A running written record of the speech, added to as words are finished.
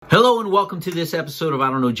Hello and welcome to this episode of I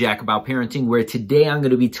Don't Know Jack About Parenting, where today I'm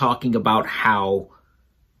going to be talking about how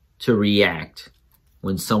to react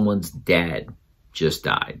when someone's dad just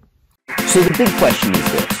died. So the big question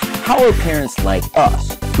is this: how are parents like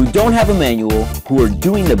us, who don't have a manual, who are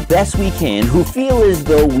doing the best we can, who feel as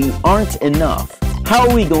though we aren't enough, how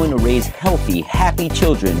are we going to raise healthy, happy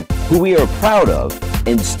children who we are proud of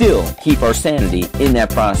and still keep our sanity in that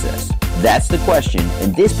process? That's the question,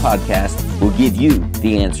 and this podcast will give you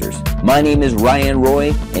the answers. My name is Ryan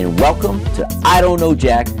Roy, and welcome to I Don't Know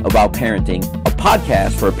Jack About Parenting, a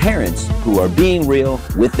podcast for parents who are being real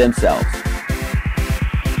with themselves.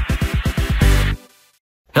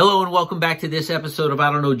 Hello and welcome back to this episode of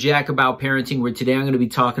I Don't Know Jack About Parenting, where today I'm going to be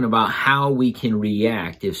talking about how we can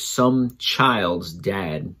react if some child's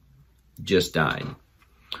dad just died.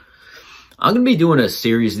 I'm going to be doing a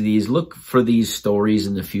series of these. Look for these stories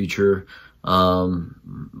in the future. Again,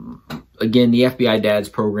 the FBI Dads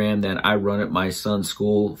program that I run at my son's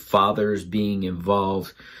school, fathers being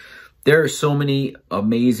involved. There are so many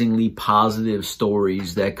amazingly positive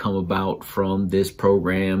stories that come about from this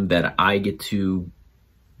program that I get to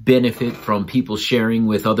benefit from, people sharing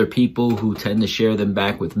with other people who tend to share them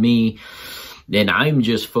back with me. And I'm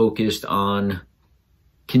just focused on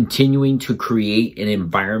continuing to create an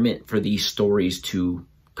environment for these stories to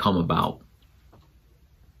come about.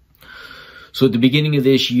 So at the beginning of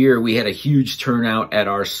this year, we had a huge turnout at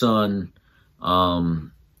our son,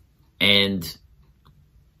 and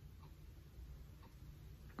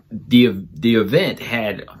the event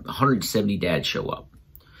had 170 dads show up.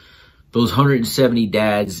 Those 170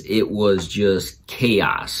 dads, it was just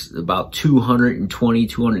chaos. About 220,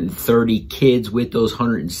 230 kids with those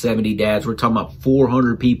 170 dads. We're talking about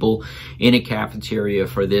 400 people in a cafeteria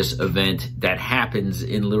for this event that happens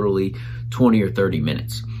in literally 20 or 30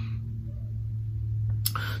 minutes.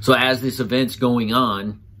 So as this event's going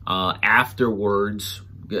on, afterwards,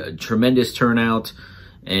 tremendous turnout,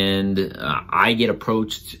 and I get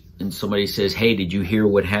approached and somebody says, "Hey, did you hear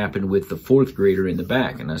what happened with the fourth grader in the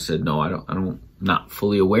back?" And I said, "No, I'm not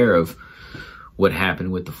fully aware of what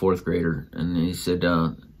happened with the fourth grader." And he said,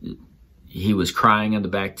 he was crying on the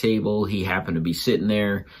back table. He happened to be sitting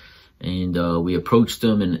there, and we approached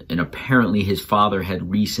him, and apparently his father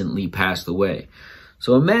had recently passed away.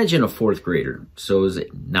 So imagine a fourth grader, so is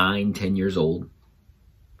it 9, 10 years old,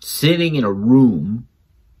 sitting in a room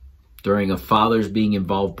during a father's being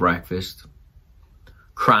involved breakfast,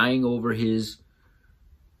 crying over his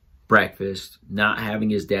breakfast, not having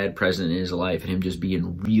his dad present in his life, and him just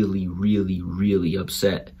being really, really, really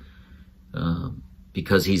upset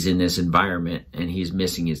because he's in this environment and he's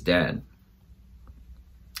missing his dad.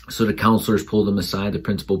 So the counselors pulled him aside, the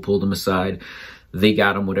principal pulled him aside. They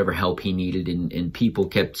got him whatever help he needed, and people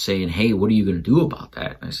kept saying, "Hey, what are you going to do about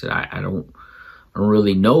that?" And I said, I don't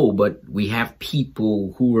really know, but we have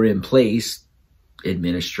people who are in place,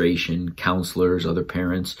 administration, counselors, other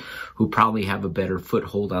parents, who probably have a better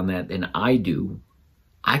foothold on that than I do.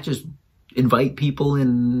 I just invite people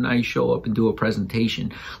and I show up and do a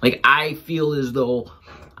presentation. Like, I feel as though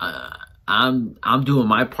I'm doing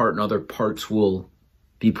my part and other parts will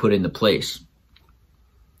be put into place.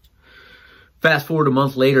 Fast forward a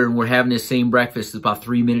month later, and we're having this same breakfast. It's about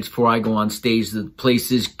 3 minutes before I go on stage. The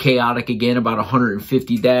place is chaotic again, about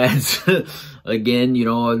 150 dads. Again, you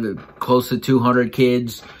know, close to 200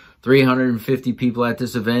 kids, 350 people at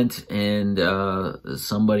this event. And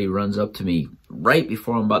somebody runs up to me right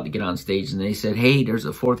before I'm about to get on stage, and they said, "Hey, there's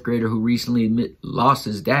a fourth grader who recently lost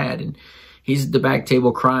his dad, and he's at the back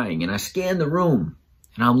table crying." And I scanned the room,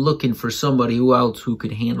 and I'm looking for somebody else who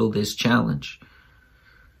could handle this challenge.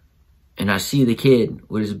 And I see the kid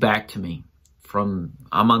with his back to me. I'm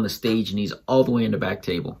on the stage and he's all the way in the back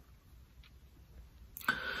table.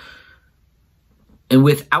 And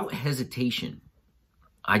without hesitation,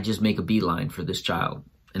 I just make a beeline for this child.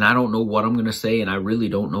 And I don't know what I'm going to say, and I really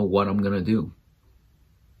don't know what I'm going to do.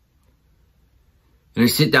 And I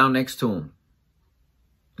sit down next to him.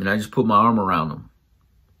 And I just put my arm around him.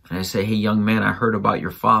 And I say, "Hey, young man, I heard about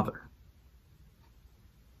your father."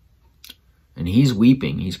 And he's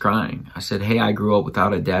weeping, he's crying. I said, "Hey, I grew up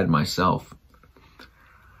without a dad myself.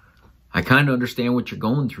 I kind of understand what you're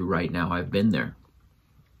going through right now. I've been there."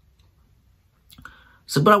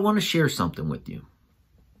 So, but I want to share something with you.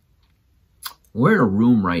 We're in a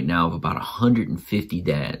room right now of about 150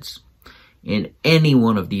 dads. And any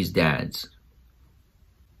one of these dads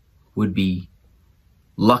would be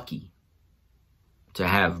lucky to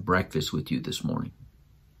have breakfast with you this morning.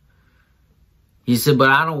 He said, "But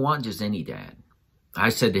I don't want just any dad." I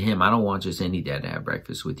said to him, "I don't want just any dad to have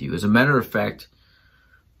breakfast with you. As a matter of fact,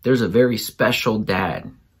 there's a very special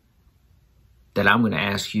dad that I'm going to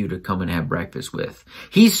ask you to come and have breakfast with.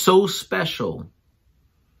 He's so special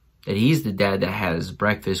that he's the dad that has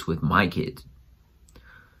breakfast with my kids,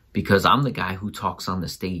 because I'm the guy who talks on the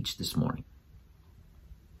stage this morning.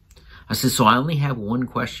 I said, so I only have one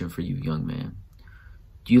question for you, young man.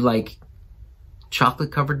 Do you like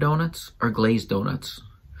chocolate covered donuts or glazed donuts?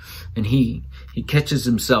 And he catches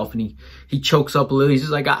himself and he chokes up a little. He's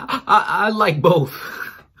just like, I like both.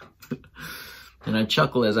 And I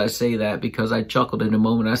chuckle as I say that, because I chuckled in a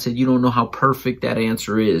moment. I said, you don't know how perfect that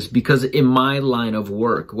answer is. Because in my line of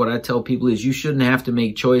work, what I tell people is you shouldn't have to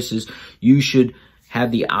make choices. You should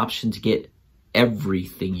have the option to get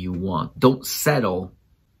everything you want. Don't settle.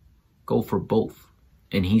 Go for both.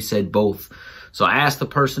 And he said both. So I asked the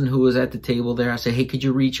person who was at the table there, I said, hey, could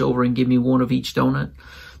you reach over and give me one of each donut?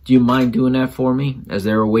 Do you mind doing that for me? As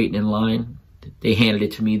they were waiting in line, they handed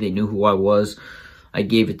it to me. They knew who I was. I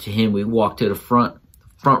gave it to him. We walked to the front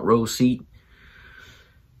row seat.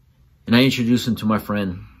 And I introduced him to my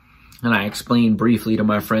friend. And I explained briefly to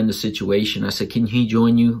my friend the situation. I said, can he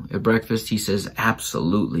join you at breakfast? He says,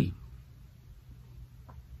 absolutely.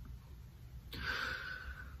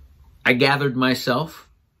 I gathered myself.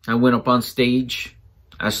 I went up on stage.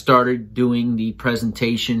 I started doing the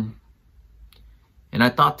presentation. And I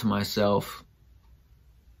thought to myself,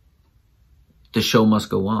 the show must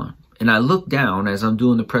go on. And I look down as I'm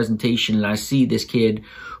doing the presentation and I see this kid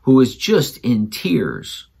who is just in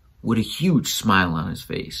tears with a huge smile on his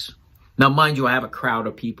face. Now, mind you, I have a crowd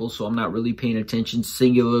of people, so I'm not really paying attention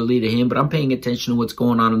singularly to him, but I'm paying attention to what's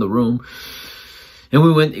going on in the room.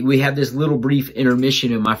 And we had this little brief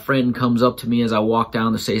intermission, and my friend comes up to me as I walk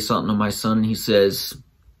down to say something to my son, and he says,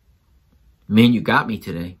 man, you got me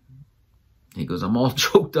today. He goes, I'm all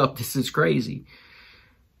choked up. This is crazy.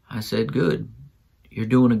 I said, good. You're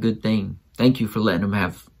doing a good thing. Thank you for letting him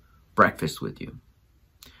have breakfast with you.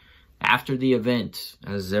 After the event,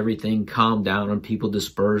 as everything calmed down and people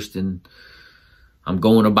dispersed and I'm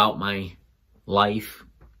going about my life,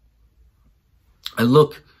 I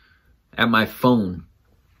look at my phone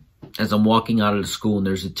as I'm walking out of the school, and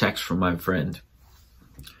there's a text from my friend.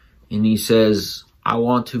 And he says, I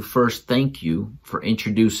want to first thank you for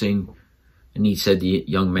introducing, and he said the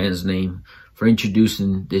young man's name, for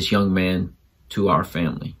introducing this young man to our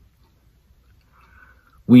family.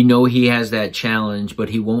 We know he has that challenge, but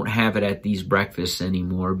he won't have it at these breakfasts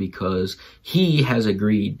anymore because he has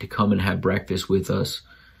agreed to come and have breakfast with us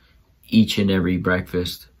each and every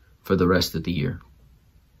breakfast for the rest of the year.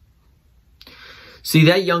 See,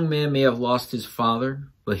 that young man may have lost his father,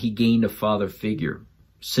 but he gained a father figure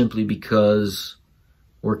simply because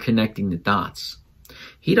we're connecting the dots.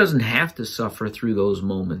 He doesn't have to suffer through those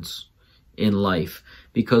moments in life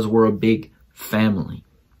because we're a big family.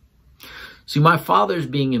 See, my Father's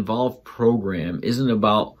Being Involved program isn't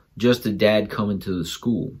about just a dad coming to the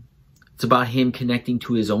school. It's about him connecting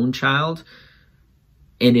to his own child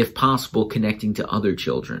and, if possible, connecting to other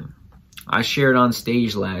children. I shared on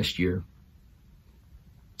stage last year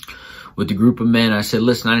with a group of men. I said,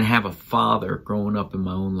 listen, I didn't have a father growing up in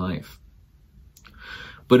my own life.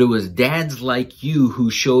 But it was dads like you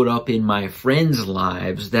who showed up in my friends'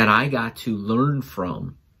 lives that I got to learn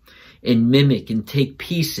from and mimic and take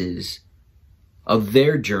pieces of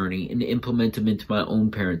their journey and implement them into my own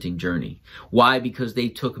parenting journey. Why? Because they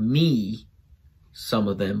took me, some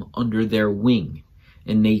of them, under their wing.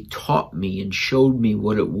 And they taught me and showed me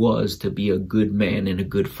what it was to be a good man and a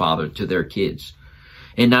good father to their kids.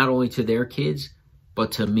 And not only to their kids,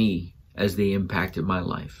 but to me as they impacted my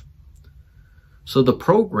life. So the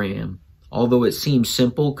program, although it seems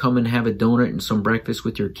simple, come and have a donut and some breakfast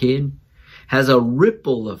with your kid, has a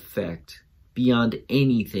ripple effect beyond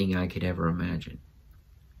anything I could ever imagine.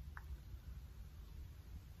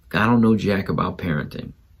 I don't know jack about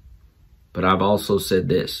parenting, but I've also said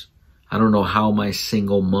this. I don't know how my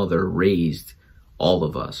single mother raised all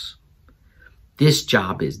of us. This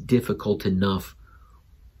job is difficult enough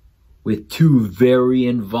with two very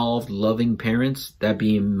involved, loving parents, that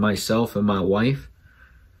being myself and my wife,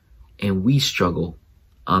 and we struggle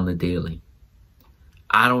on the daily.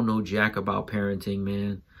 I don't know jack about parenting,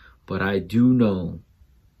 man, but I do know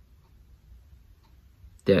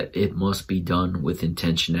that it must be done with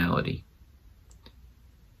intentionality.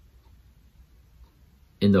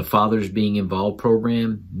 In the Fathers Being Involved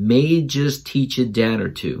program, may just teach a dad or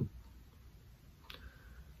two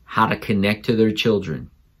how to connect to their children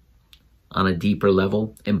on a deeper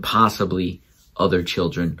level and possibly other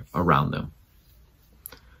children around them.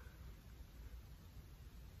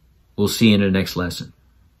 We'll see you in the next lesson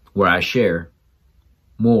where I share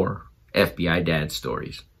more FBI dad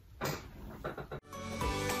stories. Do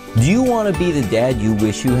you want to be the dad you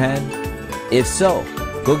wish you had? If so,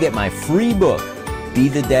 go get my free book, Be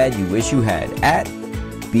the Dad You Wish You Had, at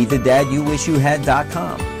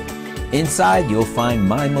BeTheDadYouWishYouHad.com. Inside, you'll find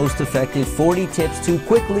my most effective 40 tips to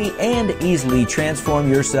quickly and easily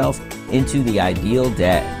transform yourself into the ideal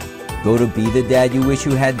dad. Go to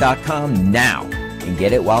BeTheDadYouWishYouHad.com now and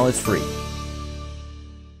get it while it's free.